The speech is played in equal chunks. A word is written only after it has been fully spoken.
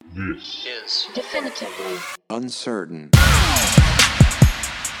This is Definitively Uncertain.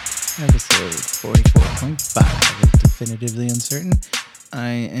 Episode 44.5 is Definitively Uncertain. I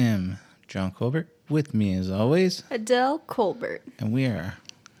am John Colbert. With me, as always, Adele Colbert. and we are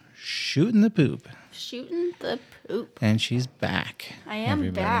shooting the poop. Shooting the poop. And she's back. I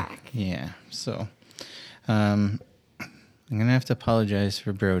am back. Yeah. So, I'm gonna have to apologize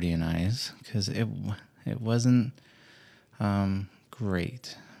for Brody and I's because it wasn't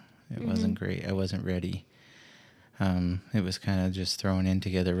great. It wasn't great. I wasn't ready. It was kind of just thrown in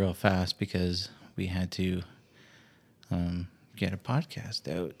together real fast because we had to get a podcast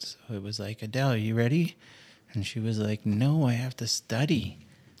out. So it was like, Adele, are you ready? And she was like, no, I have to study.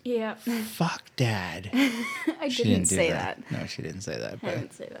 Yeah. Fuck, Dad. I She didn't do say that. No, she didn't say that. I But,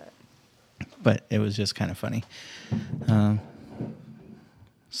 didn't say that. but it was just kind of funny.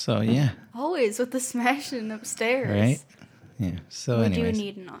 So, yeah. Always with the smashing upstairs. Right? Yeah. So, We anyways. do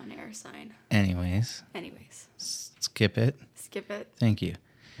need an on-air sign. Anyways, Anyways, skip it. skip it. Thank you.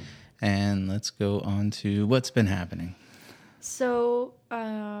 And let's go on to what's been happening. So,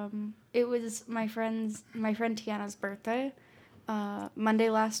 it was my friend Tiana's birthday, Monday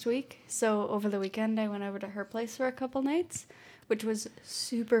last week. So over the weekend, I went over to her place for a couple nights, which was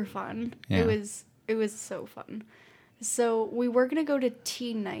super fun. Yeah. It was so fun. So we were gonna go to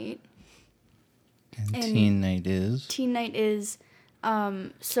teen night. And teen night is? Teen night is,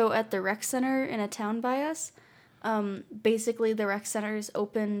 so at the rec center in a town by us. Basically the rec center is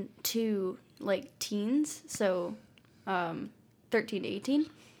open to like teens, so 13 to 18,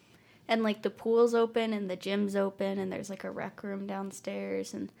 and like the pool's open and the gym's open and there's like a rec room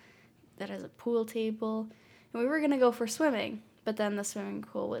downstairs and that has a pool table, and we were gonna go for swimming, but then the swimming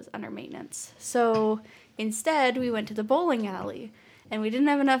pool was under maintenance, so instead we went to the bowling alley, and we didn't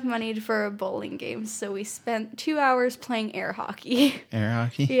have enough money for a bowling game, so we spent 2 hours playing air hockey. Air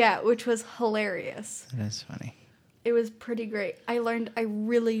hockey? Yeah, which was hilarious. That is funny. It was pretty great. I learned I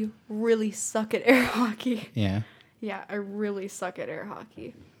really, really suck at air hockey. Yeah. Yeah, I really suck at air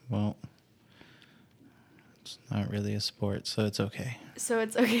hockey. Well, it's not really a sport, so it's okay. So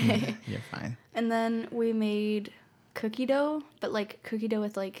it's okay. You're fine. And then we made cookie dough, but like cookie dough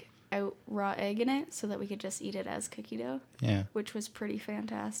with like a raw egg in it so that we could just eat it as cookie dough, Yeah. which was pretty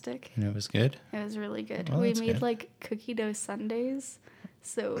fantastic. And it was good? It was really good. Well, We that's made good. like cookie dough sundaes.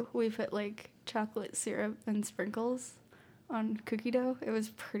 So we put like chocolate syrup and sprinkles on cookie dough. It was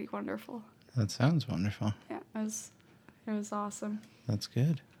pretty wonderful. That sounds wonderful. Yeah, it was awesome. That's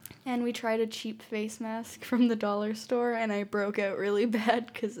good. And we tried a cheap face mask from the dollar store, and I broke out really bad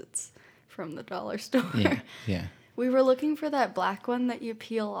because it's from the dollar store. Yeah. Yeah. We were looking for that black one that you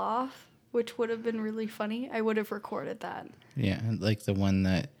peel off, which would have been really funny. I would have recorded that. Yeah. Like the one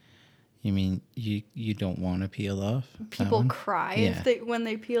that you mean you don't want to peel off? That People one? cry Yeah. when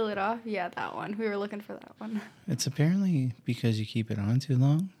they peel it off. Yeah, that one. We were looking for that one. It's apparently because you keep it on too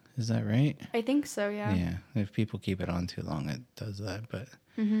long. Is that right? I think so, yeah. Yeah. If people keep it on too long, it does that. But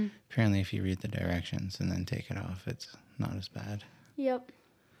Mm-hmm. apparently if you read the directions and then take it off, it's not as bad. Yep.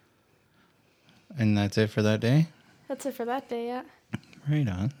 And that's it for that day? That's it for that day, yeah. Right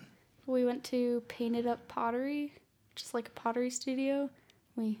on. We went to Painted Up Pottery, which is like a pottery studio.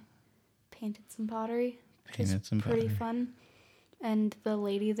 We painted some pottery. Which was Painted some pretty pottery. fun. And the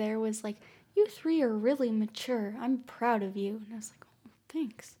lady there was like, "You three are really mature. I'm proud of you." And I was like, "Oh,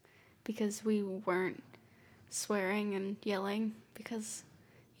 thanks." Because we weren't swearing and yelling because,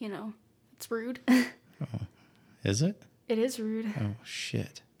 you know, it's rude. Is it? It is rude. Oh,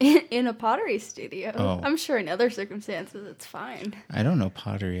 shit. In a pottery studio. Oh. I'm sure in other circumstances it's fine. I don't know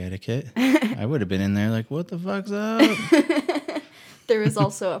pottery etiquette. I would have been in there like, what the fuck's up? There was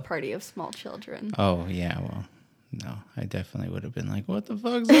also a party of small children. Oh, yeah, well, no. I definitely would have been like, what the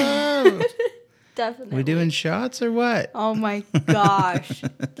fuck's up? Definitely. We doing shots or what? Oh my gosh.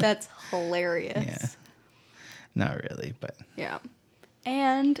 That's hilarious. Yeah. Not really, but Yeah.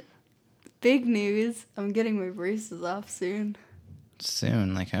 And big news, I'm getting my braces off soon.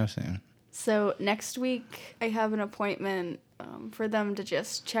 soon. Like how soon? So next week I have an appointment for them to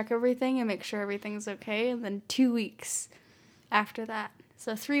just check everything and make sure everything's okay. And then 2 weeks after that.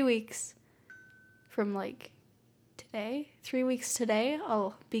 So 3 weeks from like today, 3 weeks today,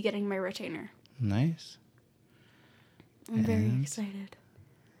 I'll be getting my retainer. Nice. I'm very And? excited.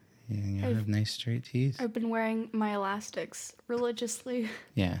 Yeah, you have nice straight teeth. I've been wearing my elastics religiously.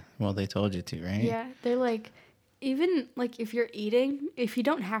 Yeah, well, they told you to, right? Yeah, they're like, even like if you're eating, if you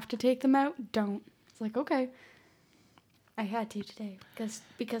don't have to take them out, don't. It's like, okay. I had to today because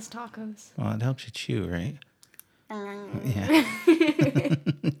tacos. Well, it helps you chew, right? Yeah.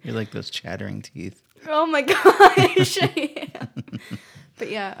 You're like those chattering teeth. Oh my gosh. I am. But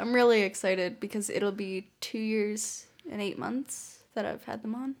yeah, I'm really excited because it'll be 2 years and 8 months that I've had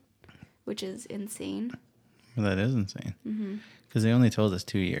them on, which is insane. Well, that is insane. Because they only told us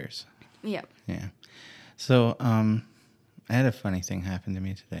 2 years. Yep. Yeah. So, I had a funny thing happen to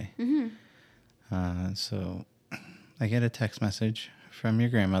me today. So, I get a text message from your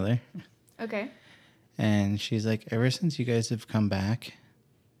grandmother. Okay. And she's like, ever since you guys have come back,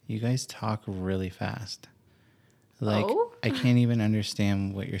 you guys talk really fast. Like, Oh? I can't even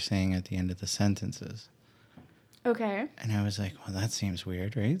understand what you're saying at the end of the sentences. Okay. And I was like, well, that seems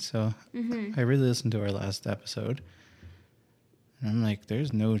weird, right? So I really listened to our last episode. And I'm like,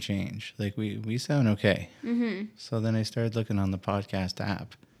 there's no change. Like, we sound okay. So then I started looking on the podcast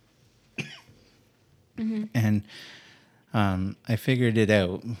app. And I figured it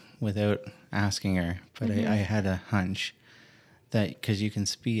out without asking her. But I had a hunch that because you can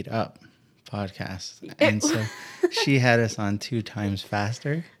speed up podcasts. And so she had us on 2 times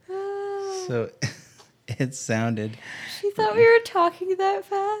faster. So it sounded... She thought we were talking that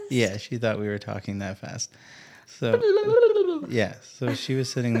fast? Yeah, she thought we were talking that fast. So, yeah. So she was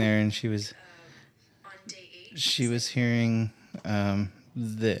sitting there and she was hearing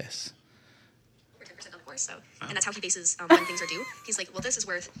this. We're 10% on the course, so, and that's how he bases when things are due. He's like, well, this is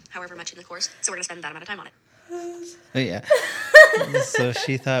worth however much in the course, so we're going to spend that amount of time on it. Oh, yeah. So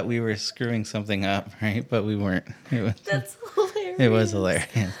she thought we were screwing something up, right? But we weren't. That's hilarious. It was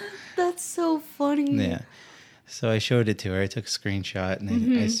hilarious. That's so funny. Yeah. So I showed it to her. I took a screenshot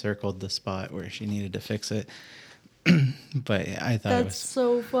and I circled the spot where she needed to fix it. But I thought That's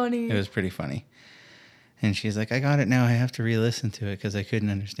so funny. it was pretty funny. And she's like, I got it now. I have to re-listen to it because I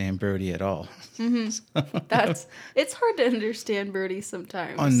couldn't understand Brody at all. It's hard to understand Brody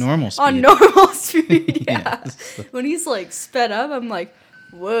sometimes. On normal speed. On normal speed, yeah. Yeah. When he's like sped up, I'm like,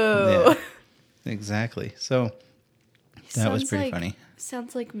 whoa. Yeah, exactly. So that was pretty funny.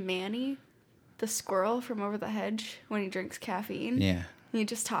 Sounds like Manny, the squirrel from Over the Hedge, when he drinks caffeine. Yeah. He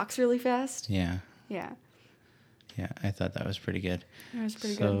just talks really fast. Yeah. Yeah. Yeah. I thought that was pretty good. That was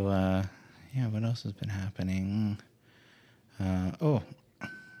pretty good. So, yeah, what else has been happening? Did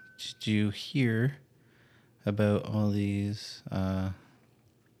you hear about all these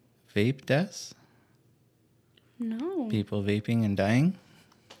vape deaths? No. People vaping and dying?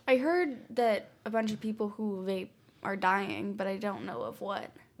 I heard that a bunch of people who vape are dying, but I don't know of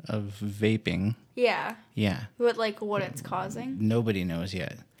what. Of vaping. Yeah. Yeah. What it's causing. Nobody knows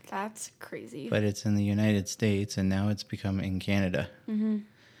yet. That's crazy. But it's in the United States, and now it's become in Canada.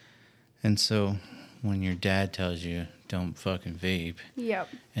 And so when your dad tells you, don't fucking vape, Yep.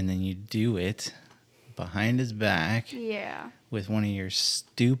 and then you do it behind his back Yeah. with one of your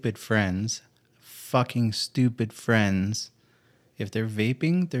stupid friends, fucking stupid friends, if they're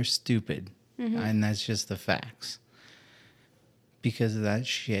vaping, they're stupid. And that's just the facts. Because that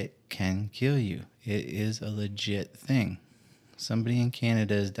shit can kill you. It is a legit thing. Somebody in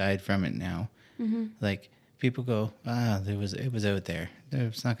Canada has died from it now. Like, people go, it was out there.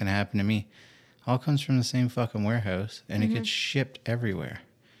 It's not going to happen to me. All comes from the same fucking warehouse, and it gets shipped everywhere.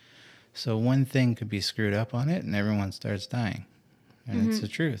 So one thing could be screwed up on it, and everyone starts dying. And it's the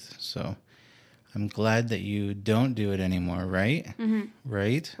truth. So I'm glad that you don't do it anymore, right?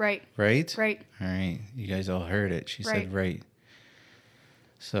 Right? Right. Right? Right. All right. You guys all heard it. She Right. said right.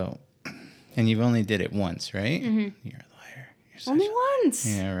 So, and you've only did it once, right? You're a liar. You're such Only a- once.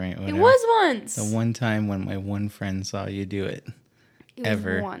 Yeah, right. It Whatever. was once. The one time when my one friend saw you do it. It was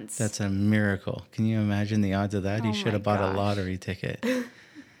Ever. once. That's a miracle. Can you imagine the odds of that? Oh You should my have bought gosh. a lottery ticket.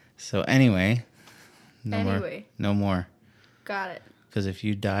 So anyway, no more. Anyway. No more. Got it. Because if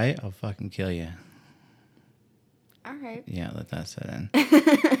you die, I'll fucking kill you. All right. Yeah, let that set in.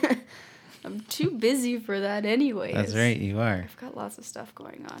 I'm too busy for that anyways. That's right, you are. I've got lots of stuff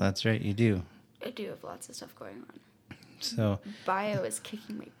going on. That's right, you do. I do have lots of stuff going on. So, Bio is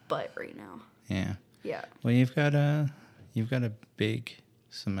kicking my butt right now. yeah. Yeah. Well, you've got a big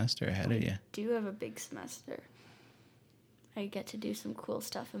semester ahead of you. Do have a big semester. I get to do some cool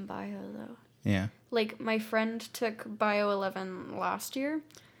stuff in bio though. Yeah. Like my friend took bio 11 last year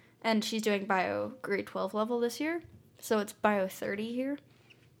and she's doing bio grade 12 level this year. So it's bio 30 here.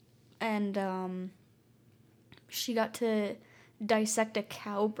 And she got to dissect a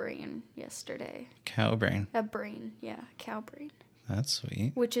cow brain yesterday. Cow brain. A brain, yeah, cow brain. That's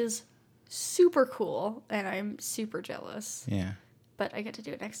sweet. Which is super cool, and I'm super jealous. Yeah. But I get to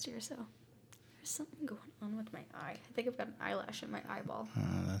do it next year, so there's something going on with my eye. I think I've got an eyelash in my eyeball.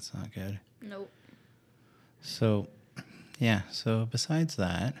 Oh, that's not good. Nope. So, yeah. So besides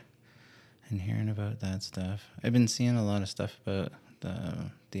that, and hearing about that stuff, I've been seeing a lot of stuff about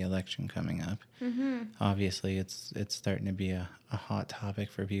the election coming up. Obviously, it's starting to be a hot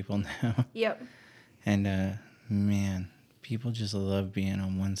topic for people now. Yep. And man, people just love being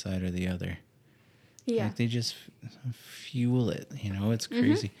on one side or the other. Yeah. Like they just fuel it. It's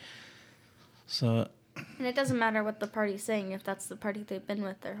crazy. So. And it doesn't matter what the party's saying if that's the party they've been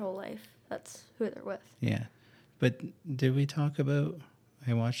with their whole life. That's who they're with. Yeah, but did we talk about?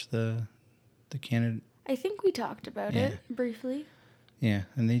 I watched the Canada. I think we talked about it briefly. Yeah,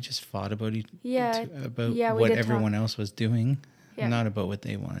 and they just fought about about we what did everyone else was doing, Yeah. not about what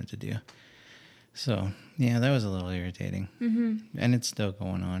they wanted to do. So yeah, that was a little irritating. And it's still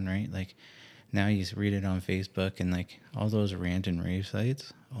going on, right? Like now you read it on Facebook and like all those rant and rave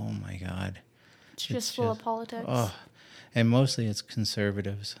sites. Oh my God, It's just full of politics. Oh, and mostly it's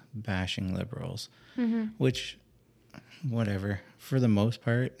conservatives bashing liberals, which, whatever. For the most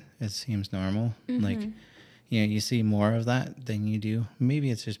part, it seems normal. Like, you see more of that than you do. Maybe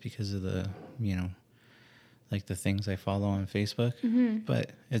it's just because of the, like the things I follow on Facebook,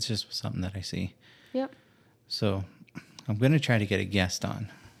 but it's just something that I see. Yep. So I'm going to try to get a guest on.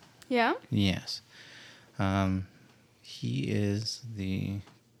 Yeah? Yes. He is the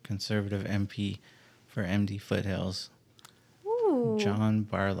conservative MP for MD Foothills. Ooh. John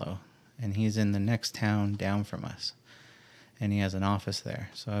Barlow, and he's in the next town down from us, and he has an office there.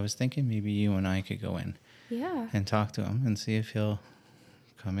 So I was thinking maybe you and I could go in Yeah. and talk to him and see if he'll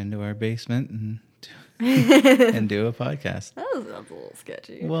come into our basement and and do a podcast. That sounds a little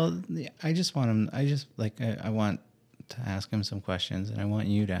sketchy. Well, I just want him. I want to ask him some questions, and I want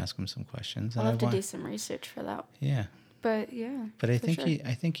you to ask him some questions. I'll And have to do some research for that. Yeah, But yeah. but I for think sure.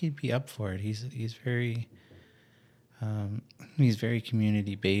 I think he'd be up for it. He's very he's very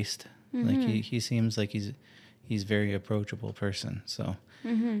community based. Like he seems like he's very approachable person. So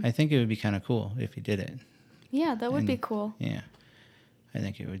I think it would be kind of cool if he did it. Yeah, that would be And- cool. Yeah, I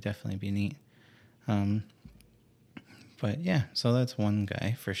think it would definitely be neat. But yeah, so that's one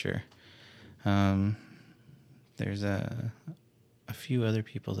guy for sure. There's a few other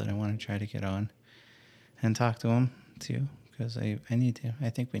people that I want to try to get on and talk to them too, because I need to. I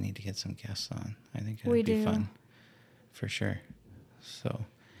think we need to get some guests on. I think it We would be do. fun for sure. So,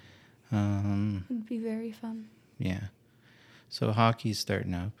 It'd be very fun. yeah. So hockey's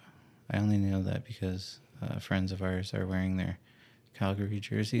starting up. I only know that because friends of ours are wearing their Calgary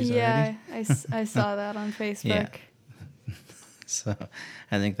jerseys already. I saw that on Facebook. Yeah. So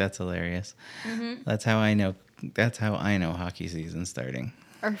I think that's hilarious. Mm-hmm. That's how I know. That's how I know hockey season's starting.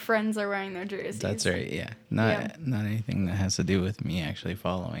 Our friends are wearing their jerseys. That's right. Yeah. Not anything that has to do with me actually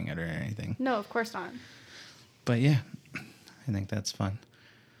following it or anything. No, of course not. But yeah, I think that's fun.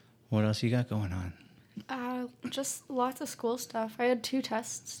 What else you got going on? Just lots of school stuff. I had 2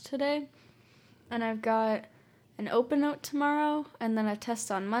 tests today, and I've got an open note tomorrow, and then a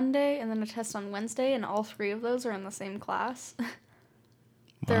test on Monday, and then a test on Wednesday, and all 3 of those are in the same class.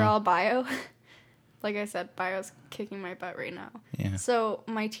 They're Wow. all bio. Like I said, bio's kicking my butt right now. Yeah. So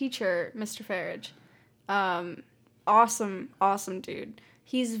my teacher, Mr. Farage, awesome dude.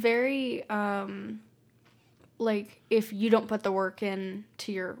 He's very, like, if you don't put the work in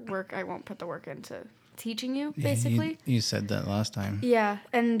to your work, I won't put the work into teaching you, Yeah, basically. you said that last time. Yeah,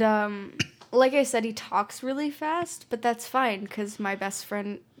 and like I said, he talks really fast, but that's fine, because my best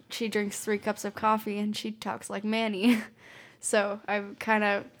friend, she drinks 3 cups of coffee, and she talks like Manny. So I've kind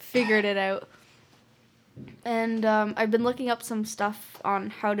of figured it out. And I've been looking up some stuff on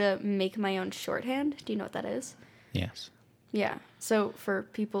how to make my own shorthand. Do you know what that is? Yes. Yeah. So for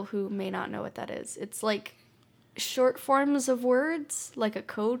people who may not know what that is, it's like short forms of words, like a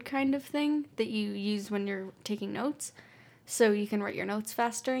code kind of thing that you use when you're taking notes, so you can write your notes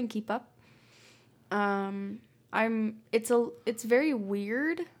faster and keep up. It's very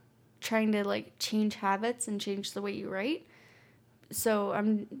weird trying to like change habits and change the way you write. So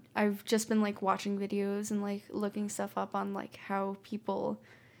I've just been like watching videos and like looking stuff up on like how people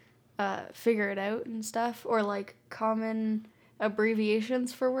figure it out and stuff, or like common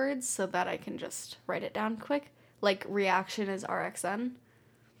abbreviations for words so that I can just write it down quick. Like reaction is RXN.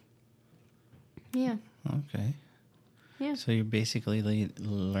 Yeah. Okay. Yeah. So you're basically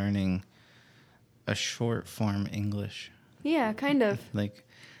learning a short form English. Yeah, kind of. Like,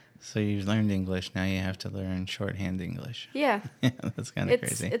 so you've learned English, now you have to learn shorthand English. Yeah. That's kind of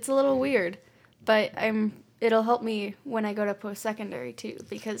crazy. It's a little weird, but it'll help me when I go to post-secondary too,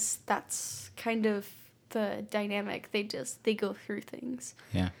 because that's kind of the dynamic. They go through things,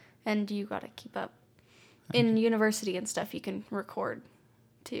 Yeah. and you got to keep up. In university and stuff, you can record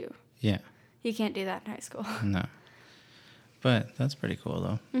too. Yeah. You can't do that in high school. No. But that's pretty cool,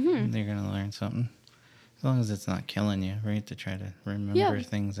 though. Mm-hmm. They're going to learn something. As long as it's not killing you, right? To try to remember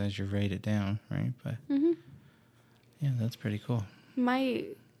things as you write it down, right? But yeah, that's pretty cool. My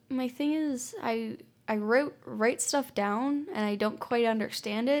thing is I write stuff down and I don't quite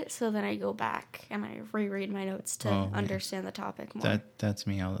understand it, so then I go back and I reread my notes to understand the topic more. That's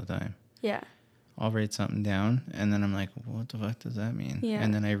me all the time. Yeah. I'll write something down and then I'm like, what the fuck does that mean? Yeah.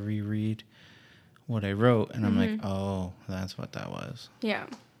 And then I reread what I wrote and I'm like, oh, that's what that was. Yeah.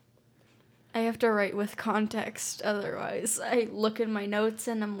 I have to write with context, otherwise I look in my notes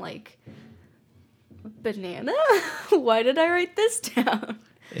and I'm like, banana? Why did I write this down?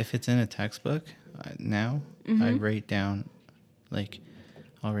 If it's in a textbook now, I write down, like,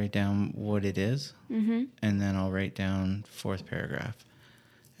 I'll write down what it is, and then I'll write down fourth paragraph.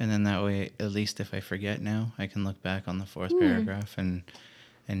 And then that way, at least if I forget now, I can look back on the fourth paragraph and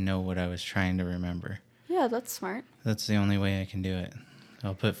know what I was trying to remember. Yeah, that's smart. That's the only way I can do it.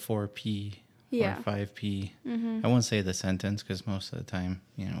 I'll put 4P or 5P. I won't say the sentence because most of the time,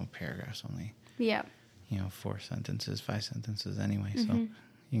 paragraphs only, 4 sentences, 5 sentences anyway. So you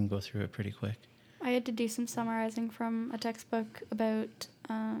can go through it pretty quick. I had to do some summarizing from a textbook about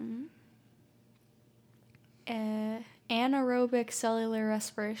anaerobic cellular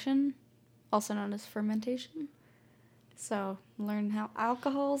respiration, also known as fermentation. So learn how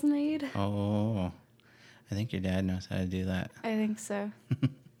alcohol is made. Oh, I think your dad knows how to do that. I think so.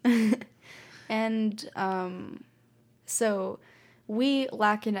 And so we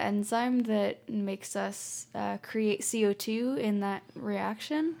lack an enzyme that makes us create CO2 in that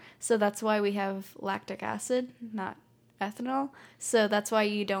reaction. So that's why we have lactic acid, not ethanol. So that's why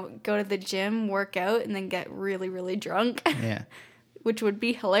you don't go to the gym, work out, and then get really, really drunk. Yeah. Which would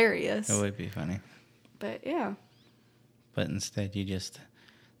be hilarious. It would be funny. But yeah. But instead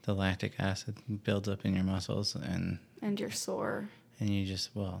the lactic acid builds up in your muscles and you're sore. And you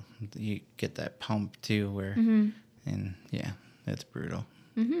you get that pump too where, and yeah, that's brutal.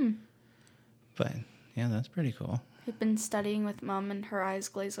 But yeah, that's pretty cool. I've been studying with Mom and her eyes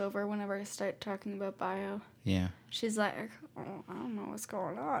glaze over whenever I start talking about bio. Yeah. She's like, oh, I don't know what's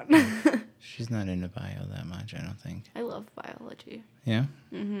going on. She's not into bio that much, I don't think. I love biology. Yeah?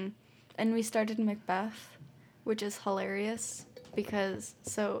 And we started Macbeth, which is hilarious because,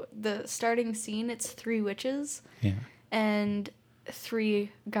 so the starting scene, it's 3 witches. Yeah. And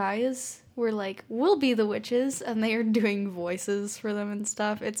 3 guys were like, we'll be the witches, and they are doing voices for them and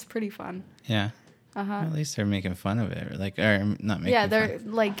stuff. It's pretty fun. Yeah. Well, at least they're making fun of it. Or not making fun. Yeah, they're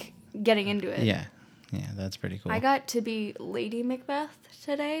like getting into it. Yeah. Yeah, that's pretty cool. I got to be Lady Macbeth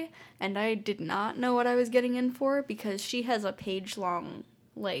today, and I did not know what I was getting in for because she has a page-long,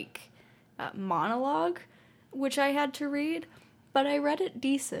 monologue, which I had to read, but I read it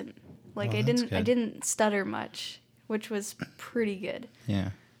decent. Like, I didn't stutter much, which was pretty good. Yeah.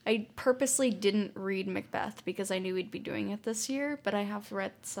 I purposely didn't read Macbeth because I knew we'd be doing it this year, but I have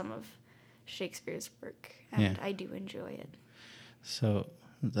read some of Shakespeare's work, and I do enjoy it. So,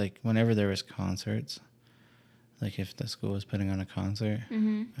 whenever there was concerts, if the school was putting on a concert,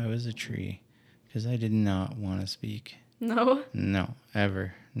 I was a tree because I did not want to speak. No? No,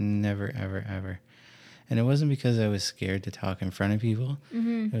 ever. Never, ever, ever. And it wasn't because I was scared to talk in front of people.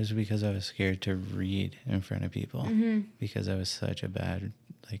 It was because I was scared to read in front of people because I was such a bad,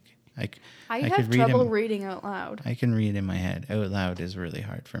 I have trouble reading out loud. I can read in my head. Out loud is really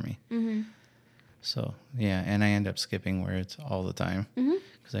hard for me. So, yeah, and I end up skipping words all the time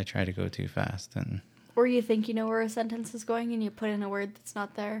because I try to go too fast. Or you think you know where a sentence is going and you put in a word that's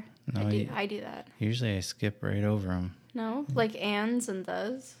not there. No, I do that. Usually I skip right over them. No? Like ands and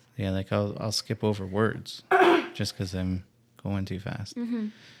thes? Yeah, I'll skip over words just because I'm going too fast.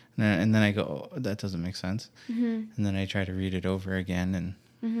 And then I go, oh, that doesn't make sense. And then I try to read it over again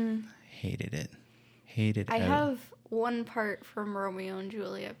and hated it. I have one part from Romeo and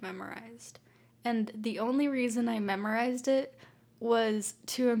Juliet memorized. And the only reason I memorized it was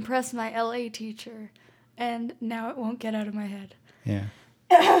to impress my LA teacher. And now it won't get out of my head. Yeah.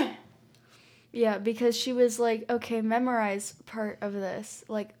 Yeah, because she was like, okay, memorize part of this,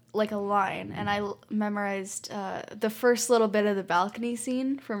 like a line. And I memorized the first little bit of the balcony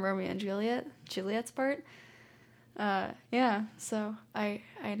scene from Romeo and Juliet's part. Yeah, so I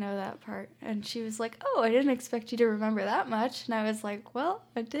know that part. And she was like, oh, I didn't expect you to remember that much. And I was like, well,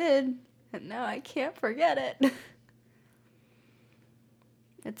 I did. And now I can't forget it.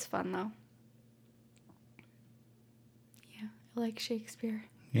 It's fun, though. Yeah, I like Shakespeare.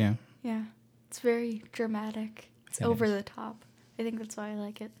 Yeah. Yeah. It's very dramatic. It's over the top. I think that's why I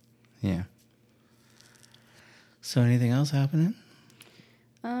like it. Yeah. So anything else happening?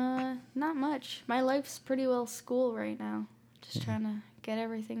 Not much. My life's pretty well school right now. Just trying to get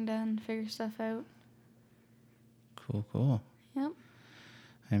everything done, figure stuff out. Cool. Yep.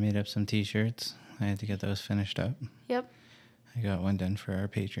 I made up some t-shirts. I had to get those finished up. Yep. I got one done for our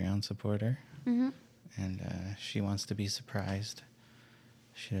Patreon supporter. Mm-hmm. And she wants to be surprised.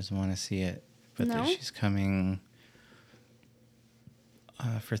 She doesn't want to see it. But No? she's coming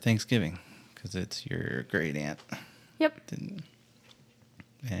for Thanksgiving because it's your great aunt. Yep.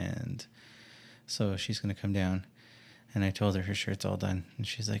 And so she's going to come down. And I told her shirt's all done. And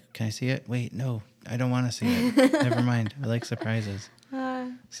she's like, can I see it? Wait, no, I don't want to see it. Never mind. I like surprises.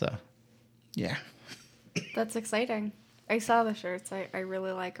 So, yeah. That's exciting. I saw the shirts. I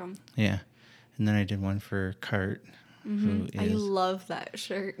really like them. Yeah. And then I did one for Cart, who I is... love that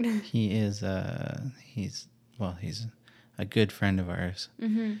shirt. He is, he's a good friend of ours.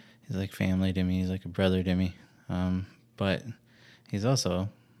 Mm-hmm. He's like family to me. He's like a brother to me. But he's also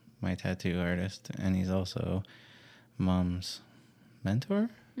my tattoo artist, and he's also Mom's mentor.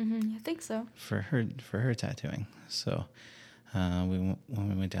 Mm-hmm. I think so. For her tattooing. So when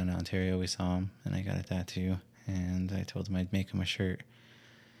we went down to Ontario, we saw him, and I got a tattoo, and I told him I'd make him a shirt.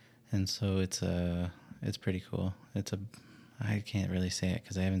 And so it's pretty cool. I can't really say it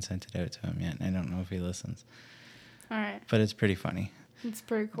because I haven't sent it out to him yet. I don't know if he listens. All right. But it's pretty funny. It's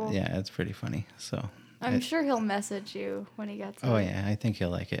pretty cool. Yeah, it's pretty funny. So I'm sure he'll message you when he gets it. Oh yeah, I think he'll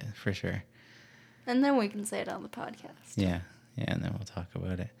like it for sure. And then we can say it on the podcast. Yeah, and then we'll talk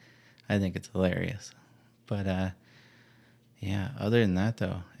about it. I think it's hilarious. But yeah, other than that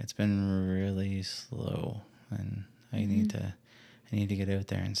though, it's been really slow, and I need to get out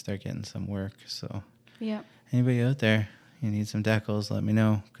there and start getting some work. So yeah, anybody out there, you need some decals, let me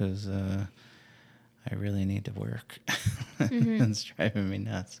know, because I really need to work. It's driving me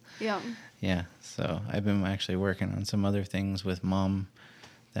nuts. yeah, Yeah, so I've been actually working on some other things with Mom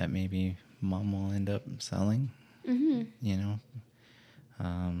that maybe Mom will end up selling. Mm-hmm. You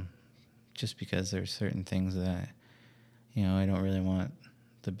know, just because there's certain things that, you know, I don't really want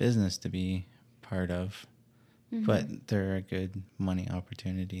the business to be part of, but they're a good money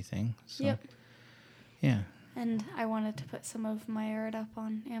opportunity thing. So, yep. Yeah. And I wanted to put some of my art up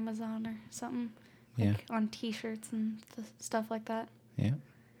on Amazon or something. Like on T-shirts and stuff like that. Yeah.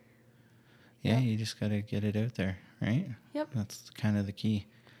 Yeah, you just got to get it out there, right? Yep. That's kind of the key.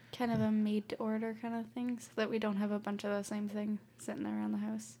 Kind of a made-to-order kind of thing, so that we don't have a bunch of the same thing sitting around the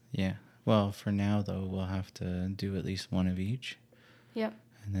house. Yeah. Well, for now, though, we'll have to do at least one of each. Yep.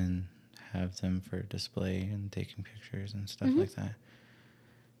 And then have them for display and taking pictures and stuff like that.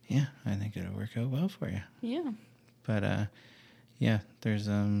 Yeah, I think it'll work out well for you. Yeah. But, yeah, there's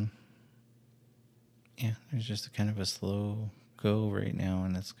just a kind of a slow go right now,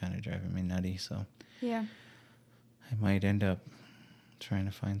 and it's kind of driving me nutty, so Yeah. I might end up trying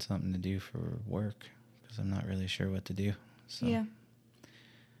to find something to do for work, because I'm not really sure what to do. So Yeah.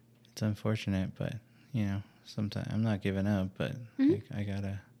 it's unfortunate, but, you know, sometimes I'm not giving up, but I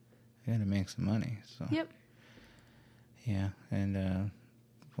gotta make some money, so. Yep. Yeah, and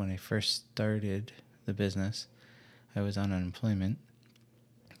when I first started the business, I was on unemployment,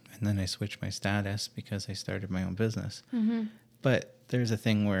 and then I switched my status because I started my own business. Mm-hmm. But there's a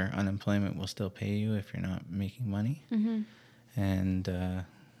thing where unemployment will still pay you if you're not making money, and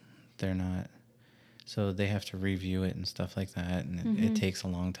they're not, so they have to review it and stuff like that, and it takes a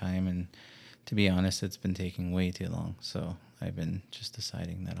long time, and to be honest, it's been taking way too long, so I've been just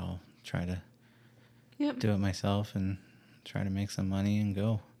deciding that I'll try to do it myself and try to make some money and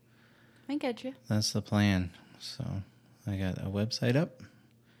go. I get you. That's the plan. So I got a website up,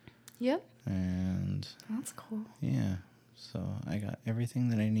 Yep. and That's cool. yeah, so I got everything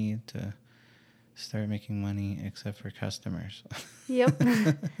that I need to start making money except for customers. Yep.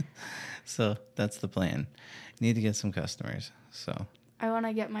 So that's the plan. Need to get some customers. So I want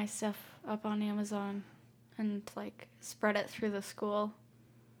to get my stuff up on Amazon and like spread it through the school,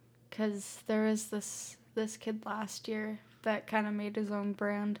 because there was this kid last year that kind of made his own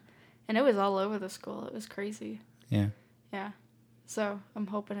brand, and it was all over the school. It was crazy. yeah. Yeah. So I'm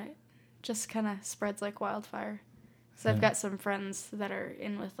hoping it just kind of spreads like wildfire. So I've got some friends that are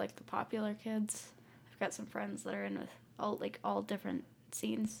in with like the popular kids. I've got some friends that are in with all different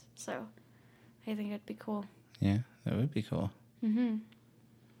scenes. So I think it'd be cool. Yeah, that would be cool. Mm-hmm.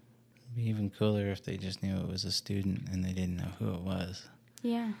 It'd be even cooler if they just knew it was a student and they didn't know who it was.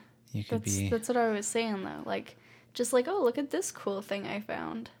 Yeah. You could That's what I was saying though. Like, just like, oh, look at this cool thing I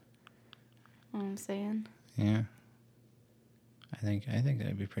found. You know what I'm saying? Yeah. I think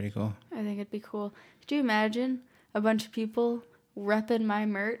that'd be pretty cool. I think it'd be cool. Could you imagine a bunch of people repping my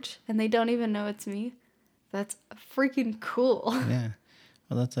merch and they don't even know it's me? That's freaking cool. Yeah.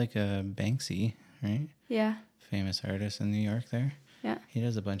 Well, that's like a Banksy, right? Yeah. Famous artist in New York there. Yeah. He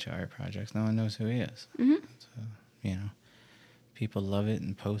does a bunch of art projects. No one knows who he is. Mm-hmm. So people love it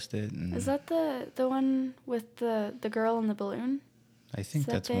and post it. And Is that the one with the girl in the balloon? I think Is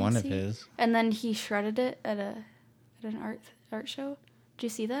that that's one of Banksy? his. And then he shredded it at an art show. Did you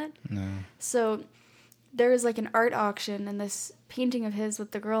see that? No. So there was like an art auction, and this painting of his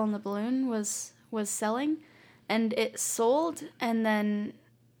with the girl in the balloon was selling, and it sold, and then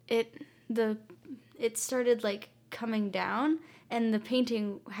it started like coming down, and the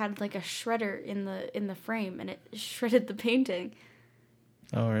painting had like a shredder in the frame, and it shredded the painting.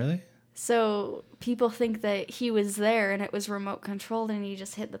 Oh, really? So people think that he was there and it was remote controlled and he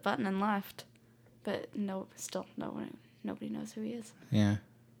just hit the button and left. But nobody knows who he is. Yeah.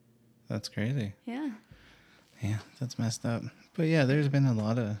 That's crazy. Yeah. Yeah, that's messed up. But yeah, there's been a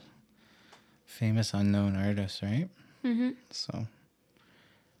lot of famous unknown artists, right? Mm-hmm. So,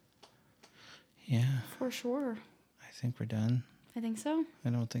 yeah, For sure. I think we're done. I think so. I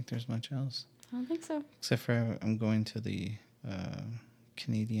don't think there's much else. I don't think so. Except for I'm going to the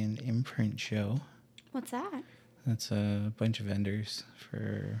Canadian Imprint Show. What's that? That's a bunch of vendors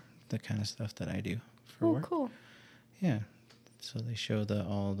for the kind of stuff that I do for Oh, work. cool. Yeah. So they show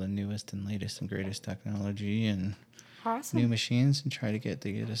all the newest and latest and greatest technology and Awesome. new machines and try to get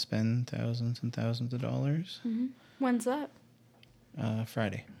you to spend thousands and thousands of dollars. Mm-hmm. When's that?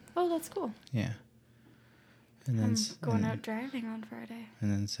 Friday. Oh, that's cool. Yeah. And then I'm going out driving on Friday.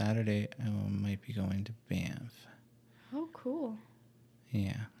 And then Saturday I might be going to Banff. Oh, cool.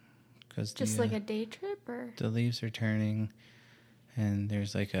 Yeah. Because Just like a day trip, or? the leaves are turning, and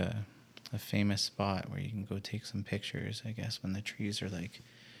there's like a famous spot where you can go take some pictures, I guess, when the trees are like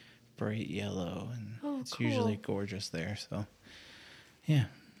bright yellow, and it's usually gorgeous there. So, yeah.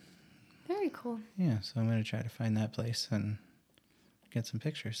 Very cool. Yeah, so I'm going to try to find that place and get some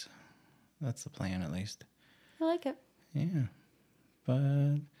pictures. That's the plan, at least. I like it. Yeah.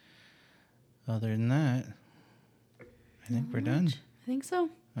 But other than that, I think we're done. I think so.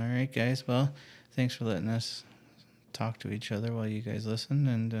 All right, guys. Well, thanks for letting us talk to each other while you guys listen,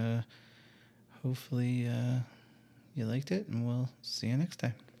 and hopefully you liked it, and we'll see you next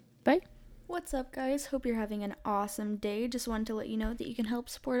time. Bye. What's up, guys? Hope you're having an awesome day. Just wanted to let you know that you can help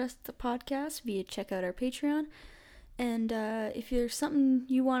support us, the podcast, via check out our Patreon. And if there's something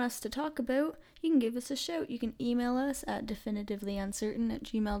you want us to talk about, you can give us a shout. You can email us at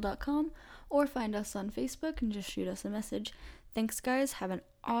definitivelyuncertain@gmail.com or find us on Facebook and just shoot us a message. Thanks, guys. Have an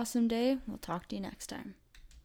awesome day. We'll talk to you next time.